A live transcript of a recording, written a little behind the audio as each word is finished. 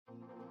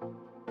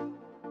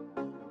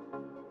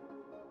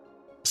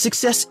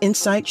Success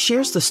Insight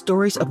shares the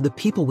stories of the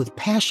people with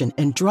passion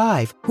and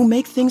drive who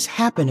make things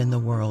happen in the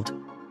world.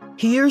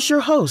 Here's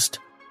your host,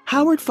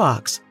 Howard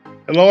Fox.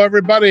 Hello,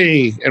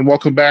 everybody, and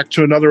welcome back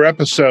to another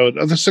episode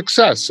of the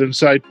Success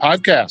Insight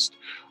podcast.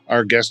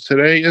 Our guest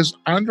today is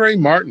Andrée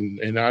Martin,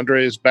 and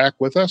Andrée is back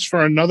with us for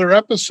another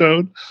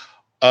episode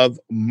of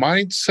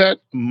Mindset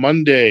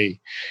Monday.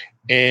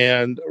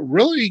 And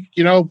really,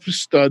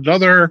 just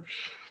another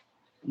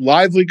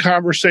lively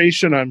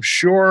conversation, I'm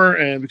sure.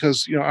 And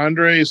because,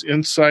 Andrée's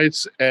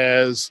insights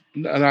as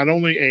not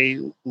only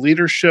a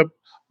leadership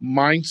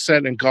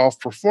mindset and golf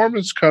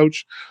performance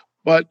coach,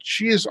 but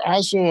she is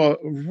also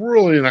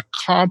really an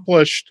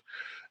accomplished,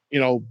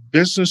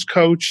 business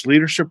coach,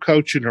 leadership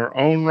coach in her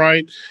own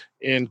right.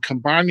 And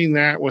combining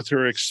that with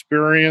her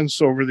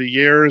experience over the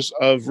years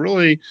of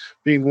really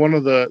being one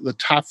of the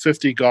top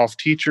 50 golf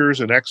teachers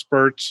and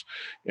experts.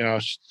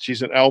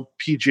 She's an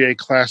LPGA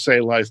Class A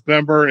Life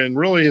member and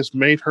really has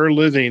made her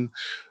living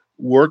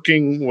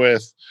working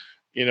with,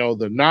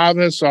 the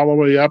novice all the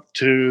way up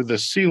to the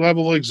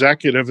C-level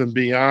executive and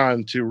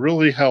beyond to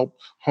really help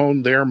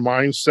hone their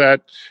mindset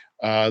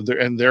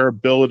and their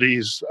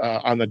abilities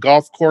on the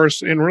golf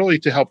course, and really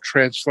to help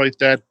translate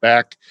that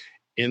back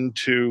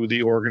into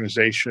the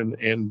organization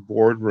and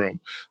boardroom.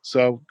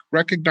 So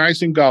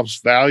recognizing golf's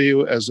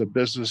value as a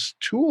business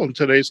tool in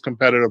today's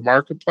competitive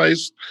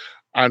marketplace,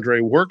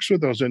 Andrée works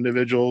with those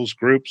individuals,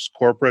 groups,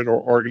 corporate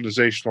or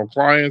organizational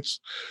clients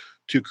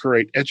to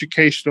create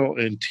educational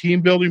and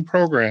team building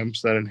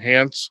programs that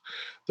enhance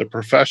the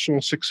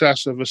professional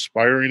success of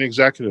aspiring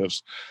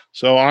executives.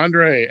 So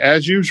Andrée,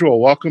 as usual,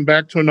 welcome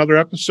back to another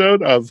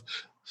episode of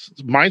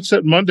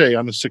Mindset Monday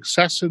on the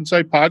Success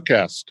Insight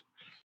podcast.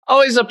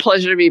 Always a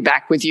pleasure to be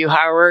back with you,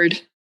 Howard,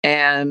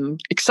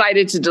 and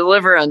excited to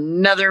deliver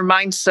another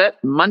Mindset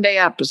Monday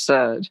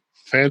episode.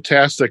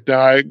 Fantastic.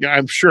 Now,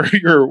 I'm sure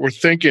we're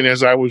thinking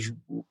as I was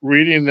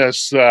reading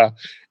this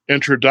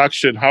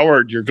introduction,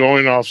 Howard, you're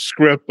going off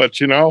script, but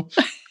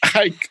Andrée,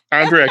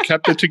 I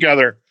kept it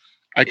together.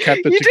 You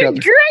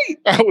did great.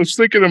 I was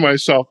thinking to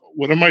myself,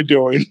 what am I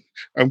doing?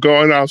 I'm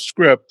going off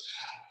script.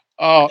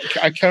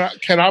 I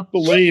cannot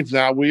believe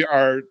now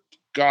we're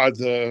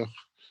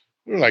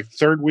like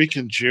third week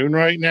in June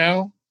right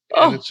now.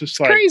 And it's just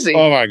like, crazy.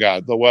 Oh my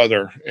God, the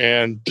weather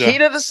and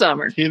heat of the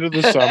summer.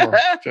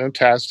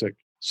 Fantastic.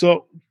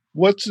 So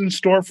what's in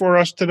store for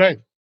us today?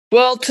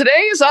 Well,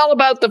 today is all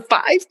about the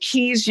 5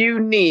 keys you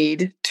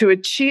need to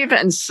achieve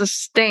and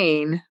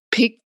sustain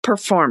peak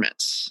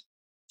performance.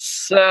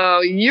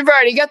 So you've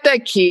already got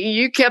that key.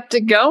 You kept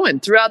it going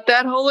throughout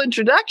that whole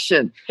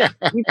introduction.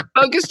 You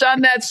focused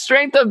on that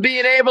strength of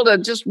being able to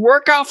just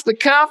work off the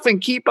cuff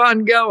and keep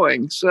on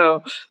going.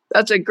 So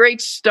that's a great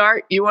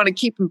start. You want to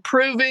keep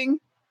improving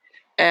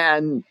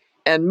and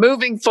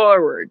moving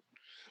forward.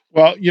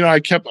 Well,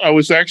 I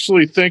was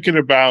actually thinking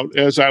about,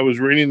 as I was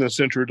reading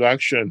this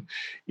introduction,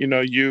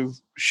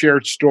 you've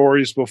shared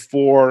stories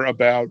before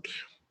about,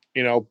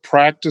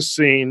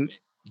 practicing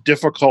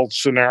difficult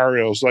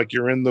scenarios, like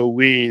you're in the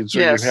weeds, or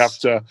Yes. you have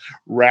to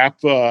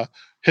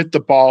hit the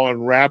ball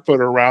and wrap it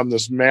around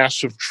this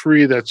massive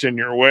tree that's in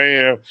your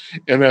way.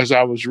 And as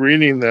I was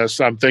reading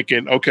this, I'm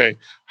thinking, okay,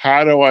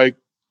 how do I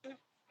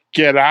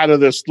get out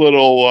of this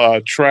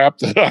little trap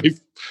that I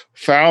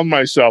found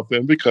myself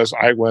in because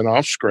I went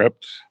off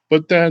script,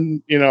 but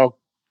then,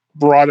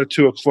 brought it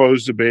to a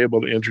close to be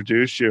able to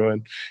introduce you.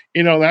 And,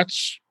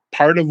 that's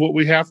part of what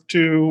we have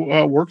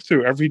to work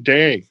through every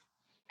day.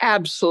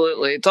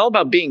 Absolutely. It's all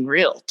about being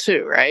real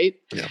too, right?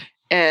 Yeah.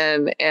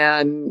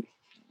 And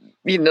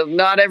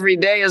not every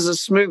day is a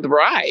smooth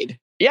ride.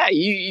 Yeah,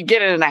 you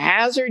get in a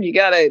hazard, you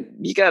gotta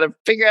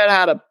figure out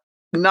how to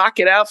knock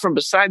it out from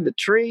beside the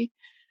tree.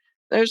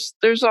 There's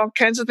all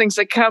kinds of things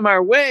that come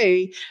our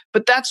way,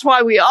 but that's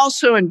why we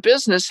also in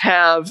business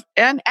have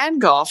and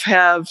golf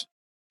have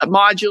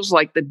modules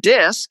like the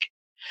DISC,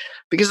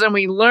 because then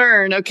we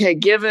learn, okay,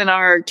 given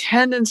our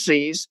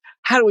tendencies,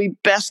 how do we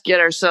best get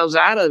ourselves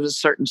out of a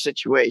certain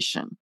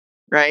situation,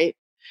 right?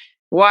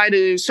 Why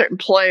do certain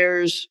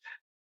players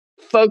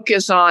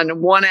focus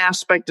on one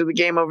aspect of the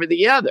game over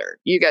the other?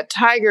 You got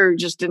Tiger, who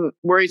just didn't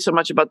worry so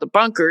much about the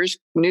bunkers,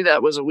 knew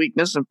that was a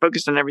weakness and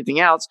focused on everything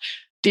else.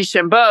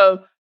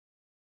 DeChambeau,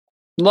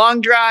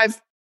 long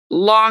drive,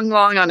 long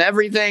on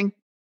everything.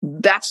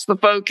 That's the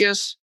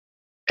focus.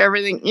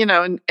 Everything,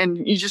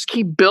 and you just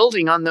keep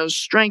building on those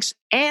strengths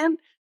and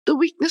the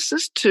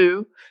weaknesses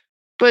too.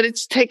 But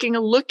it's taking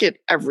a look at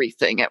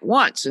everything at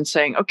once and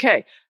saying,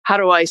 okay, how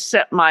do I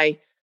set my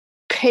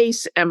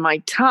pace and my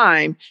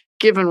time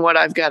given what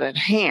I've got at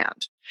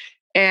hand?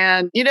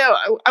 And,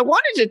 I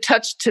wanted to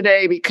touch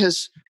today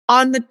because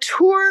on the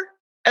tour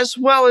as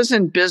well as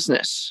in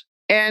business,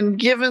 and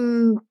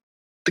given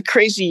the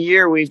crazy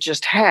year we've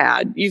just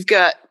had, you've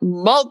got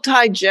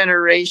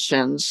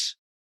multi-generations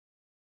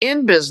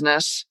in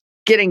business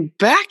getting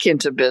back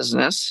into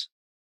business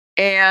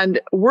and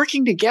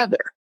working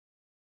together.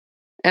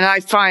 And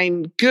I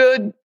find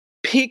good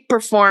peak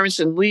performance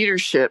and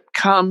leadership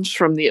comes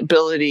from the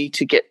ability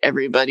to get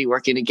everybody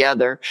working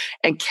together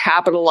and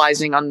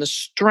capitalizing on the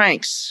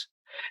strengths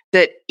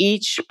that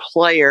each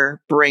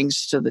player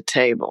brings to the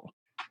table.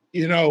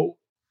 You know,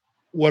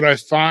 what I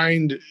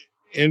find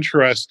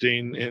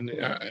interesting, and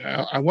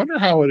I wonder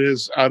how it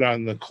is out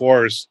on the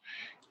course,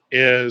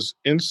 is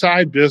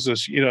inside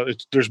business,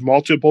 there's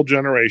multiple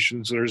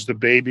generations. There's the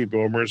baby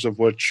boomers, of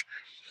which,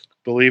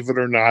 believe it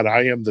or not,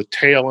 I am the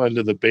tail end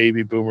of the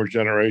baby boomer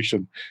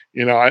generation.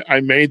 I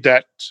made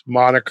that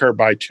moniker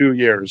by 2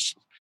 years.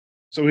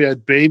 So we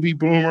had baby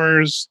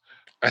boomers,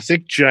 I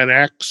think Gen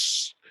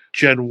X,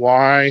 Gen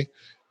Y.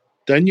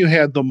 Then you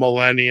had the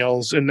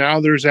millennials, and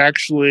now there's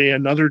actually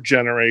another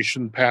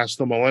generation past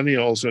the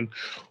millennials. And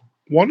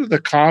one of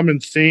the common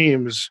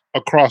themes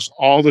across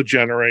all the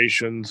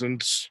generations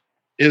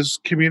is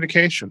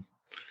communication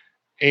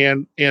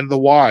and the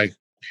why.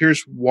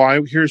 Here's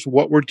why. Here's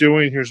what we're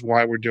doing. Here's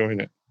why we're doing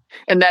it.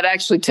 And that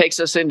actually takes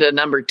us into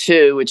number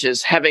 2, which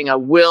is having a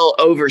will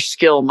over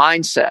skill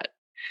mindset.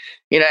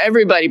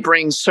 Everybody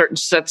brings certain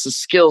sets of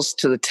skills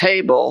to the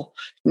table.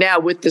 Now,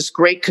 with this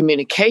great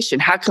communication,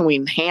 how can we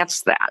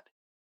enhance that?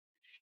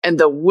 And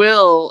the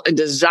will and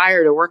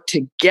desire to work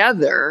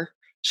together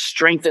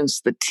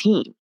strengthens the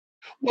team.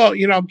 Well,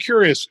 I'm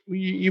curious.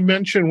 You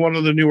mentioned one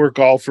of the newer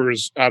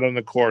golfers out on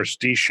the course,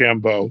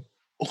 DeChambeau.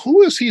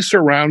 Who is he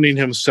surrounding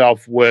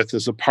himself with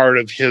as a part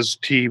of his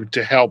team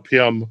to help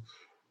him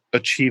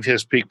achieve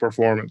his peak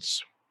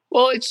performance?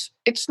 Well,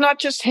 it's not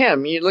just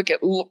him. You look at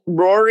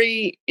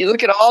Rory, you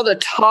look at all the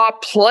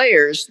top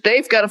players,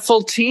 they've got a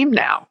full team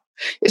now.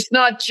 It's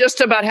not just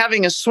about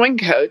having a swing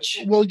coach.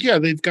 Well, yeah,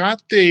 they've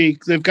got the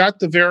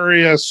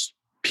various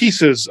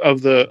pieces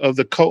of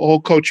the whole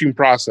coaching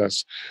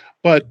process.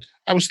 But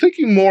I was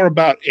thinking more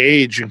about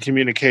age and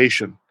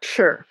communication.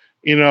 Sure.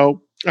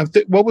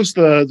 What was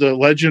the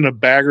Legend of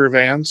Bagger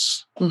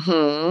Vance?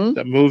 Mm-hmm.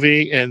 That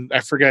movie, and I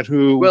forget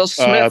who. Will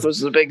Smith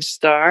was the big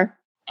star.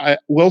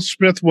 Will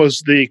Smith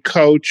was the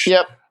coach.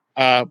 Yep.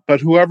 But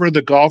whoever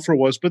the golfer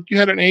was, but you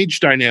had an age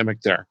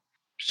dynamic there.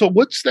 So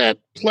what's that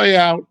play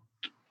out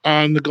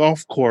on the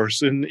golf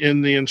course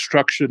in the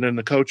instruction and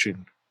the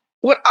coaching?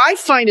 What I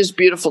find is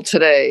beautiful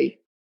today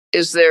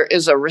is there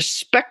is a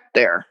respect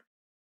there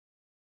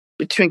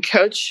between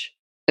coach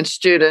and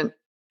student,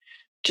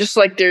 just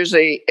like there's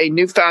a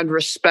newfound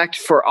respect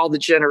for all the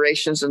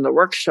generations in the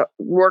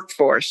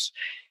workforce.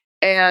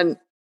 And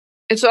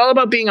it's all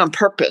about being on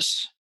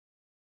purpose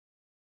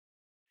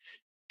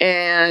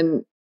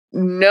and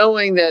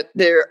knowing that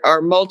there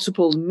are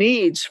multiple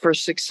needs for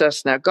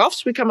success. Now,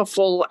 golf's become a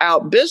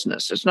full-out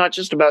business. It's not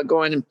just about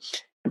going and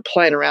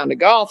playing around to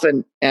golf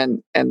and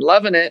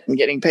loving it and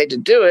getting paid to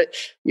do it.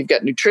 You've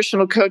got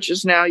nutritional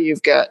coaches now.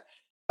 You've got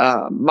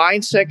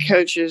mindset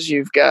coaches.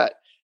 You've got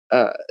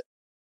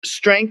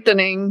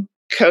strengthening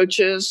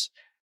coaches.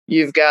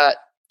 You've got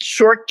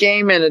short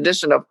game in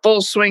addition to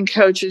full swing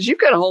coaches. You've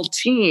got a whole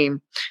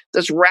team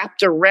that's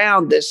wrapped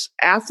around this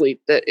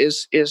athlete that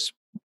is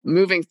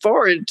moving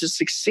forward to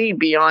succeed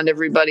beyond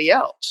everybody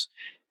else.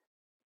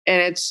 And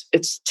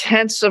it's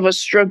tenths of a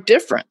stroke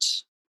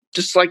difference,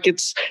 just like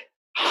it's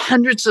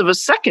hundredths of a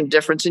second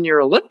difference in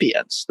your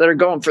Olympians that are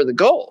going for the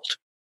gold.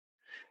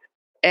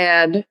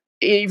 And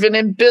even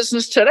in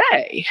business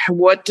today,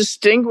 what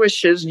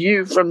distinguishes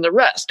you from the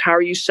rest? How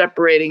are you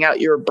separating out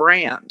your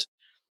brand?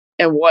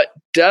 And what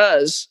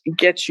does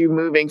get you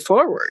moving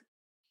forward?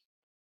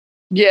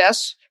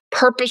 Yes,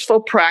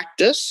 purposeful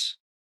practice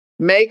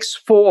makes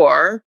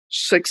for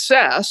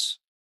success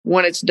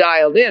when it's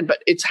dialed in,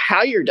 but it's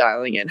how you're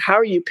dialing in. How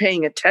are you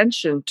paying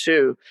attention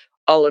to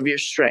all of your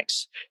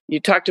strengths? You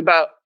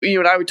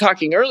and I were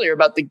talking earlier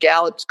about the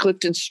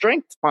Gallup-Clifton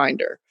Strength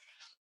Finder.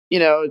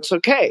 It's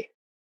okay.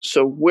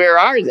 So where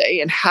are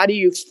they, and how do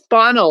you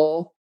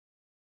funnel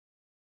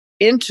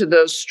into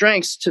those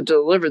strengths to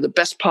deliver the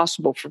best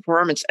possible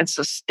performance and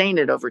sustain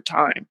it over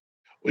time?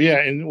 Well, yeah,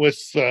 and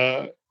with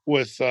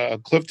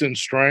Clifton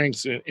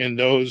Strengths, in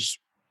those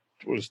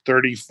was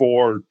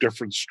 34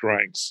 different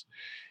strengths,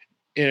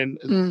 and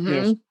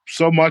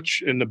so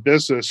much in the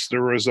business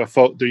there was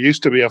there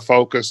used to be a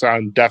focus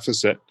on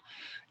deficit.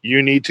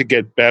 You need to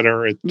get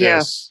better at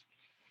this.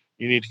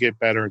 You need to get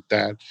better at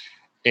that.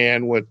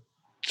 And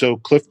so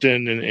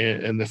Clifton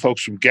and the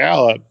folks from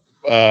Gallup,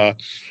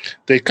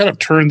 they kind of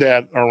turned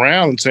that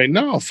around and say,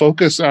 no,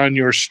 focus on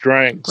your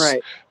strengths.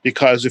 Right.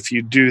 Because if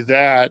you do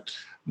that,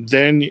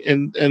 then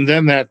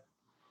then that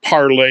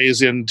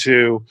parlays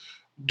into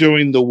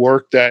doing the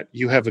work that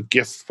you have a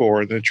gift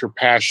for, that you're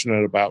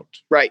passionate about.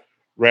 Right.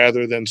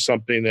 Rather than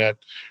something that,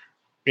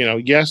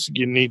 yes,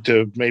 you need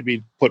to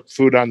maybe put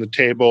food on the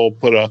table,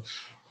 put a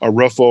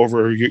roof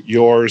over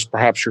yours,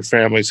 perhaps your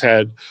family's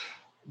head.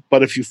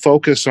 But if you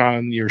focus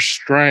on your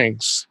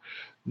strengths,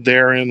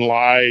 therein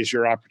lies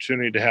your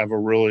opportunity to have a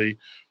really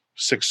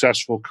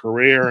successful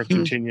career and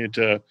continue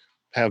to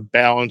have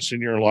balance in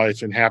your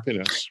life and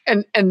happiness.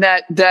 And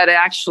that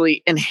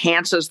actually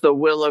enhances the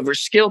will over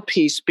skill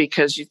piece,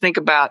 because you think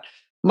about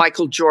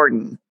Michael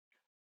Jordan,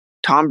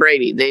 Tom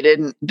Brady. They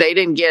didn't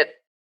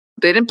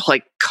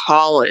play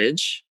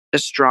college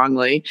as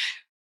strongly,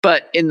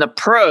 but in the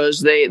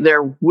pros,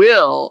 their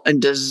will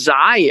and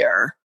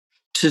desire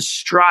to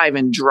strive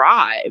and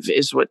drive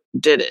is what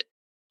did it.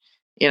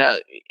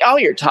 all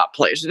your top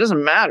players. It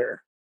doesn't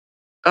matter.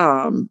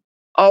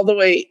 All the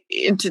way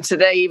into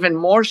today, even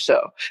more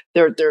so.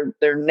 They're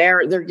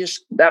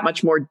just that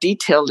much more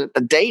detailed at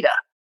the data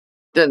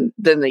than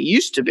they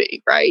used to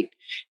be, right?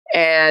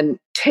 And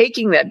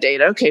taking that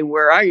data, okay,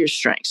 where are your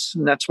strengths?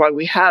 And that's why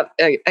we have,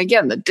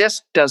 again, the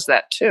DISC does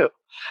that too.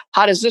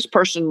 How does this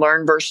person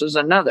learn versus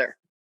another?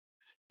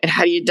 And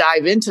how do you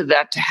dive into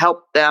that to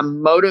help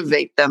them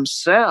motivate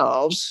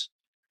themselves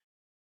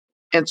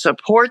and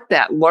support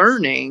that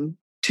learning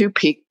to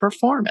peak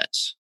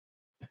performance?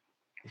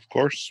 Of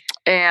course.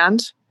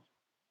 And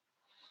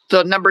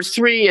the number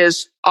 3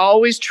 is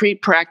always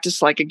treat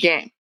practice like a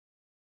game.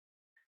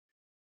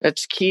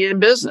 That's key in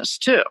business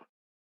too.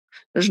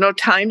 There's no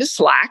time to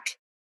slack.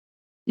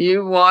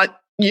 You want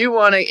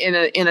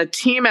to in a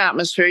team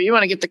atmosphere, you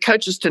want to get the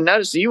coaches to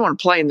notice that you want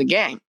to play in the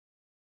game.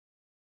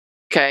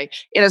 Okay.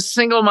 In a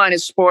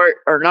single-minded sport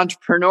or an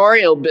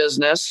entrepreneurial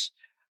business,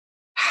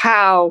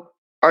 how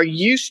are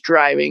you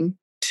striving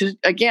to,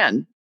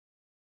 again,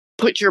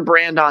 put your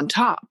brand on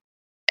top?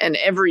 And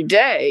every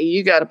day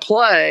you got to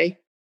play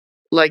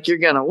like you're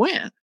going to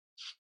win.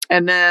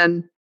 And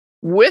then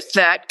with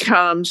that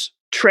comes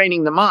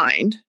training the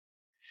mind.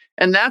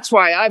 And that's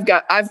why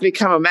I've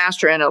become a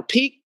master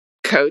NLP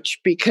coach,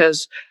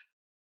 because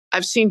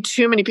I've seen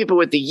too many people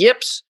with the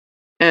yips,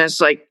 and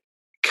it's like,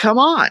 come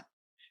on.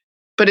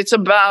 But it's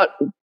about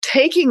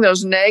taking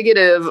those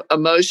negative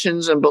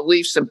emotions and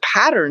beliefs and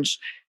patterns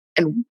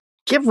and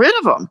get rid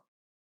of them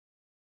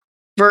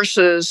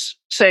versus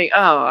saying,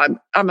 oh,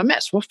 I'm a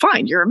mess. Well,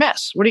 fine, you're a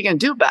mess. What are you going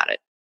to do about it?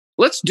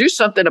 Let's do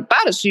something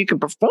about it so you can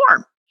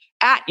perform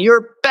at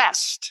your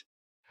best.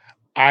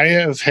 I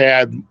have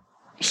had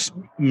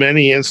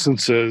many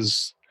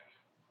instances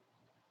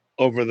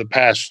over the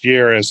past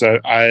year as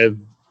I've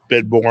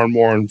been more and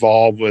more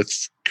involved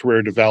with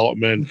career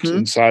development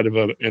inside of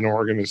an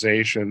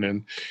organization.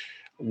 And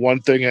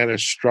one thing that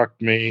has struck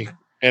me,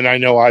 and I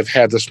know I've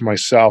had this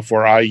myself,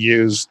 where I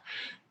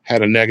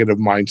had a negative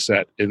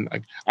mindset.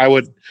 And I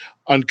would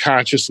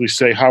unconsciously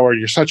say, Howard,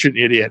 you're such an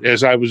idiot,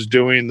 as I was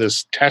doing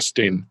this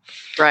testing.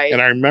 Right.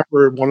 And I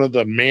remember one of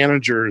the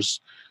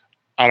managers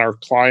on our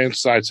client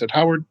side said,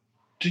 Howard,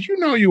 did you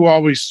know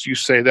you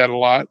say that a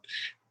lot?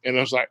 And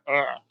I was like,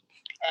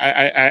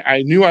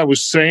 I knew I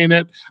was saying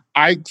it.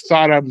 I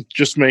thought I'm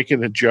just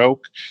making a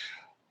joke.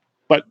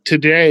 But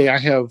today I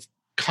have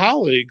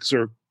colleagues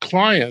or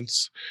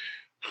clients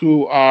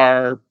who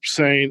are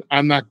saying,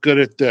 I'm not good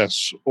at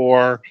this,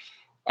 or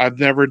I've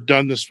never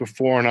done this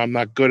before and I'm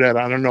not good at it.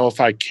 I don't know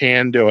if I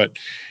can do it.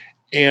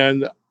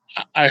 And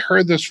I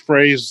heard this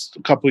phrase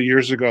a couple of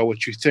years ago,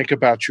 what you think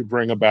about, you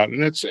bring about,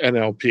 and it's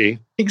NLP.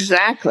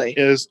 Exactly.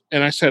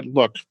 And I said,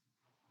 look,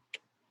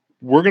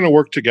 we're going to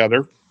work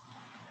together,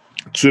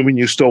 assuming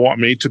you still want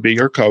me to be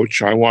your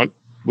coach.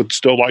 Would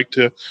still like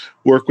to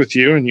work with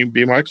you and you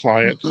be my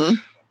client.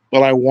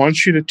 But I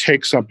want you to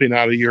take something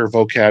out of your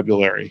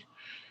vocabulary,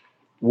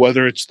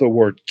 whether it's the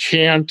word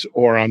can't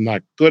or I'm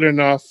not good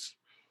enough.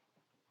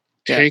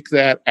 Take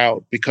that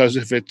out, because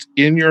if it's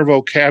in your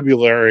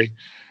vocabulary,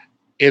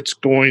 it's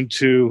going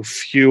to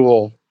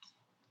fuel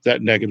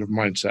that negative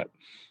mindset.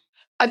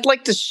 I'd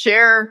like to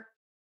share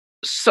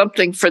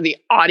something for the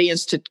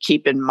audience to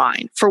keep in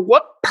mind. For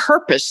what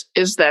purpose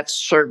is that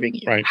serving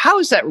you? Right. How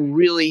is that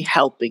really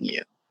helping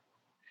you?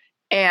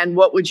 And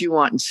what would you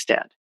want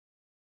instead?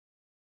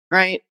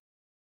 Right?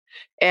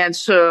 And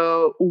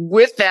so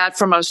with that,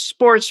 from a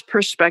sports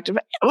perspective,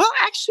 well,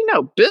 actually,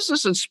 no,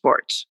 business and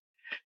sports.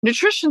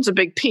 Nutrition's a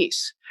big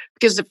piece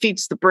because it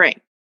feeds the brain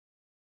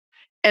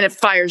and it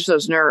fires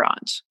those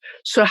neurons.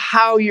 So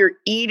how you're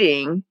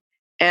eating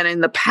and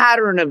in the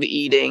pattern of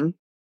eating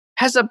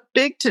has a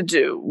big to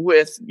do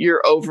with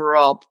your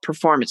overall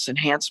performance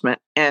enhancement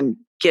and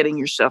getting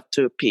yourself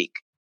to a peak.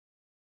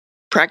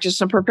 Practice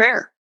and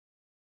prepare,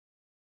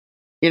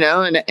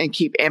 and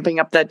keep amping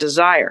up that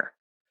desire.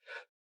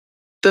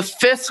 The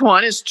 5th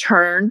one is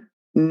turn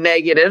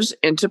negatives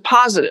into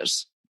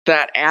positives.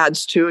 That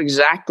adds to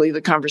exactly the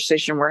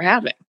conversation we're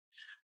having.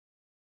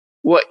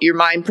 What your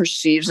mind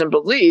perceives and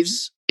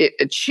believes, it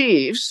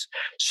achieves.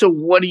 So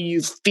what are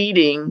you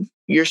feeding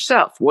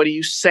yourself? What are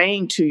you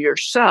saying to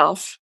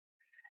yourself?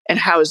 And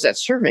how is that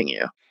serving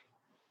you?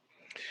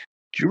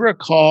 Do you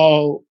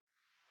recall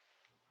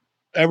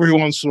every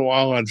once in a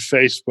while on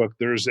Facebook,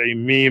 there's a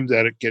meme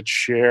that it gets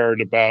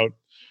shared about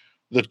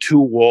the 2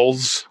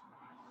 wolves?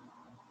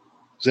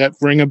 Does that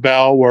ring a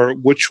bell? Where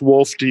which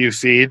wolf do you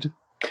feed?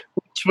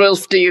 Which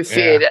wolf do you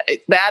feed? Yeah.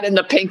 That and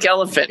the pink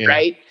elephant,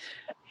 right?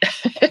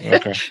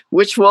 Okay.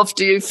 Which wolf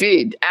do you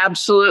feed?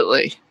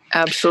 Absolutely.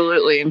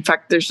 Absolutely. In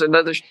fact, there's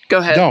another. Go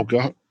ahead. No, go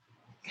ahead.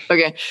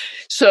 Okay.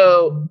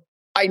 So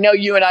I know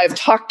you and I have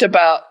talked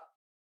about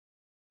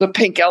the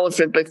pink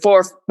elephant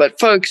before, but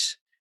folks,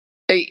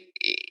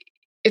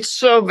 it's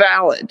so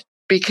valid,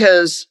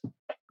 because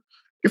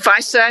if I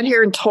sat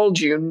here and told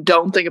you,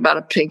 don't think about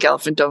a pink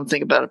elephant, don't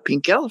think about a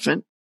pink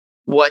elephant,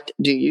 what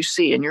do you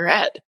see in your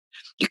head?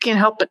 You can't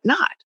help but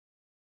not,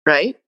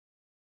 right?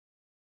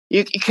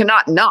 You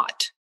cannot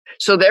not.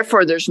 So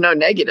therefore, there's no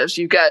negatives.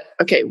 You've got,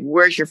 okay,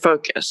 where's your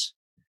focus?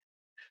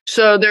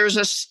 So there's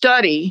a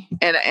study,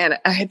 and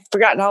I had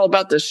forgotten all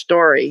about this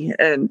story.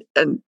 And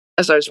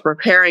as I was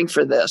preparing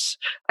for this,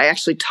 I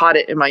actually taught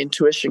it in my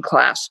intuition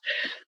class.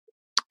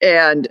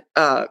 And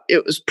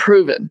it was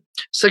proven.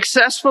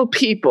 Successful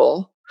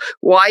people,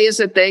 why is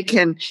it they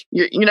can,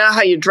 you know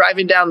how you're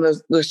driving down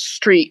the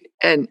street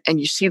and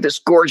you see this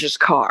gorgeous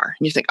car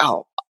and you think,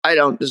 oh, I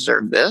don't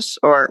deserve this,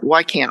 or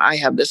why can't I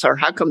have this, or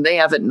how come they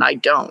have it and I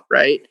don't,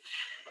 right?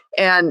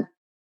 And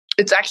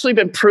it's actually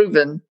been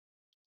proven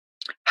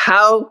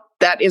how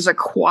that is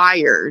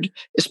acquired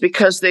is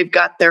because they've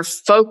got their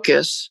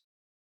focus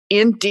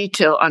in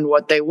detail on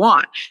what they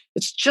want.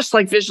 It's just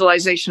like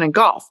visualization in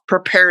golf,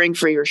 preparing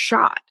for your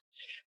shot.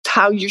 It's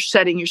how you're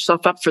setting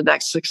yourself up for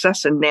that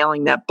success and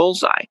nailing that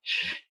bullseye.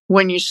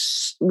 When you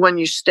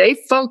stay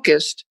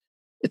focused,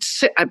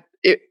 it's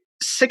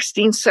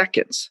 16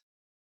 seconds.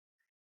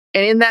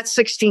 And in that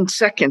 16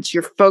 seconds,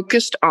 you're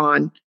focused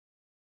on,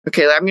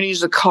 okay, I'm going to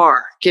use a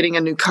car, getting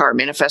a new car,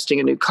 manifesting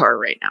a new car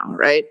right now,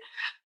 right?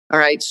 All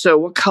right. So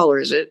what color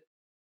is it?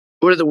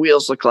 What do the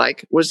wheels look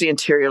like? What does the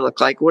interior look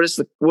like? What is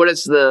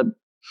the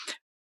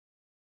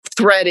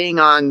threading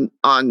on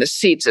the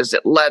seats? Is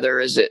it leather?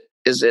 Is it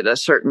a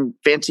certain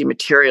fancy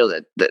material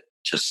that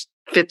just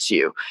fits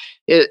you?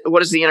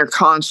 What does the inner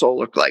console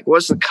look like?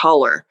 What's the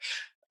color?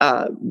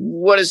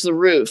 What is the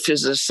roof?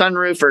 Is it a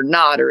sunroof or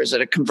not? Or is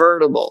it a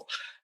convertible?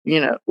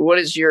 What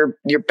is your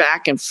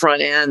back and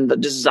front end, the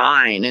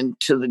design, and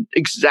to the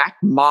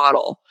exact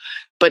model?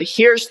 But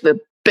here's the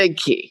big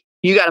key.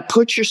 You got to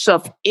put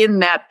yourself in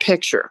that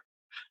picture.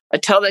 I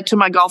tell that to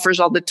my golfers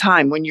all the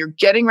time. When you're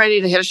getting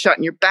ready to hit a shot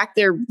and you're back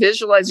there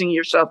visualizing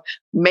yourself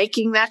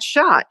making that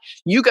shot,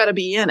 you got to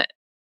be in it.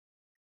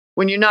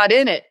 When you're not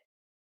in it,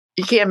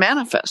 you can't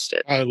manifest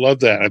it. I love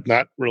that. I've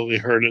not really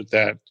heard it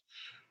that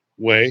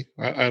way.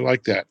 I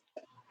like that.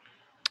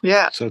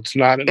 Yeah. So it's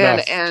not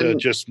enough to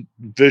just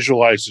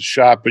visualize the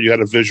shot, but you got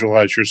to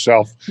visualize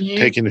yourself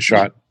taking the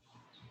shot.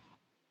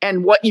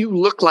 And what you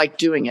look like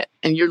doing it.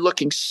 And you're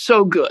looking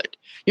so good.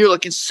 You're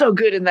looking so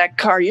good in that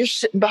car. You're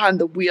sitting behind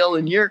the wheel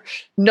and you're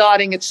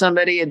nodding at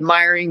somebody,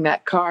 admiring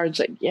that car. It's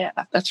like, yeah,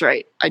 that's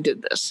right. I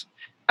did this.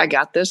 I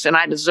got this and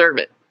I deserve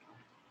it.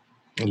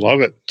 I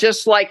love it.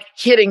 Just like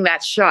hitting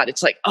that shot.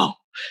 It's like, oh,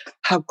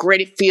 how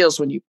great it feels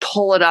when you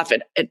pull it off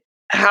and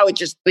how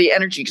the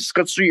energy just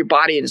goes through your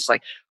body. And it's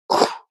like,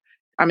 whew,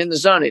 I'm in the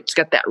zone. It's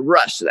got that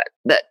rush,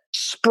 that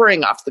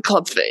spring off the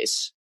club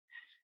face.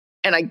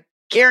 And I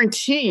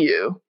guarantee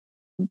you,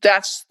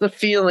 that's the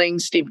feeling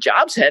Steve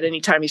Jobs had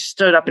anytime he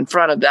stood up in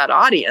front of that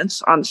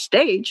audience on the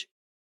stage.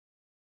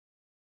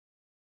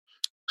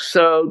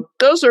 So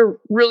those are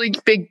really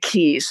big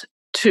keys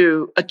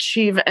to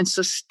achieve and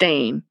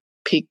sustain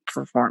peak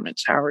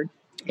performance, Howard.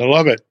 I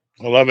love it.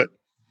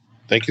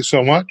 Thank you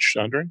so much,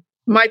 Andrée.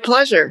 My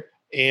pleasure.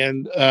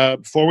 And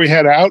before we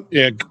head out,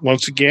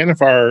 once again, if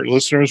our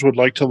listeners would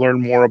like to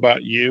learn more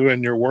about you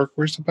and your work,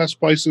 where's the best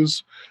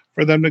places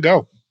for them to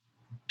go?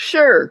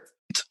 Sure.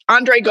 It's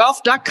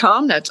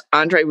AndreeGolf.com. That's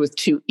Andrée with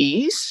 2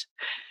 E's.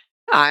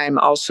 I'm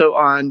also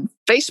on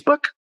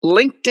Facebook,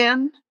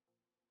 LinkedIn,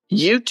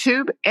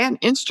 YouTube, and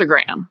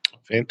Instagram.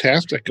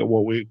 Fantastic.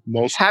 Well, we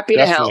most happy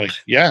definitely, to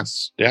help.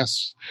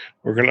 Yes.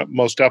 We're going to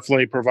most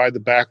definitely provide the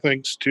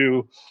backlinks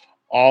to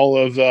all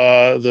of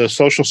the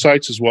social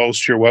sites as well as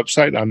to your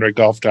website,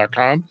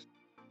 AndreeGolf.com.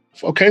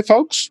 Okay,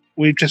 folks,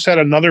 we've just had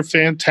another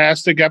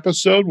fantastic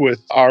episode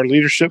with our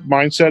leadership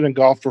mindset and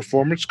golf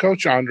performance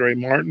coach, Andrée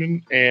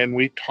Martin, and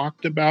we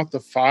talked about the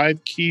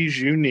 5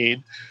 keys you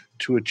need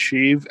to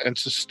achieve and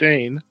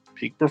sustain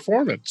peak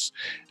performance.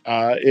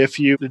 If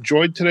you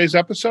enjoyed today's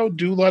episode,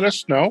 do let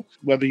us know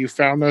whether you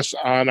found us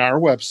on our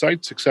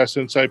website,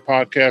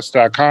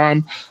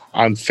 successinsightpodcast.com,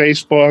 on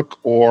Facebook,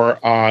 or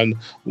on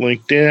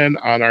LinkedIn,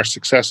 on our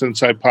Success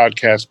Insight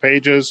Podcast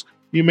pages.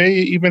 You may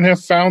even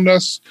have found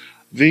us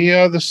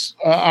via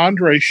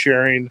Andrée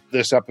sharing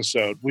this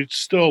episode. We'd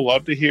still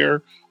love to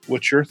hear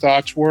what your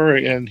thoughts were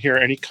and hear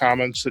any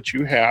comments that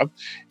you have.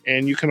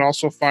 And you can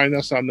also find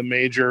us on the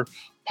major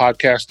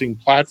podcasting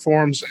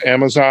platforms: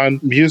 Amazon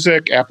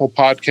Music, Apple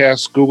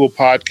Podcasts, Google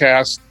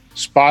Podcasts,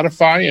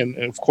 Spotify. And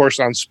of course,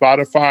 on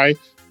Spotify,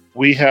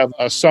 we have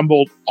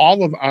assembled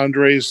all of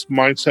Andrée's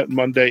Mindset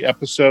Monday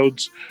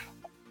episodes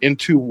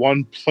into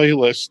one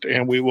playlist,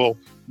 and we will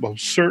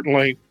most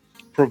certainly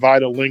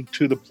provide a link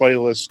to the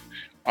playlist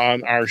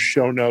on our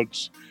show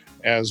notes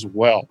as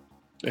well.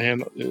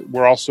 And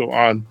we're also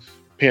on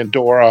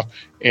Pandora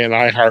and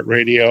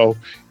iHeartRadio,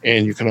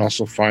 and you can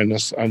also find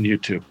us on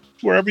YouTube.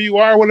 Wherever you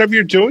are, whatever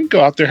you're doing, go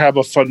out there, have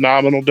a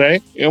phenomenal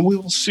day, and we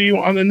will see you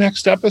on the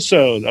next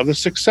episode of the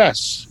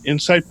Success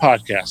Insight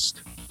Podcast.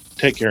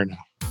 Take care now.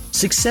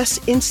 Success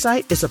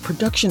Insight is a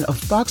production of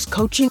Fox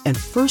Coaching and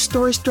First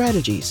Story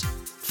Strategies.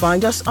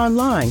 Find us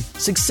online,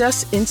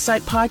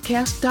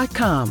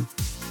 successinsightpodcast.com.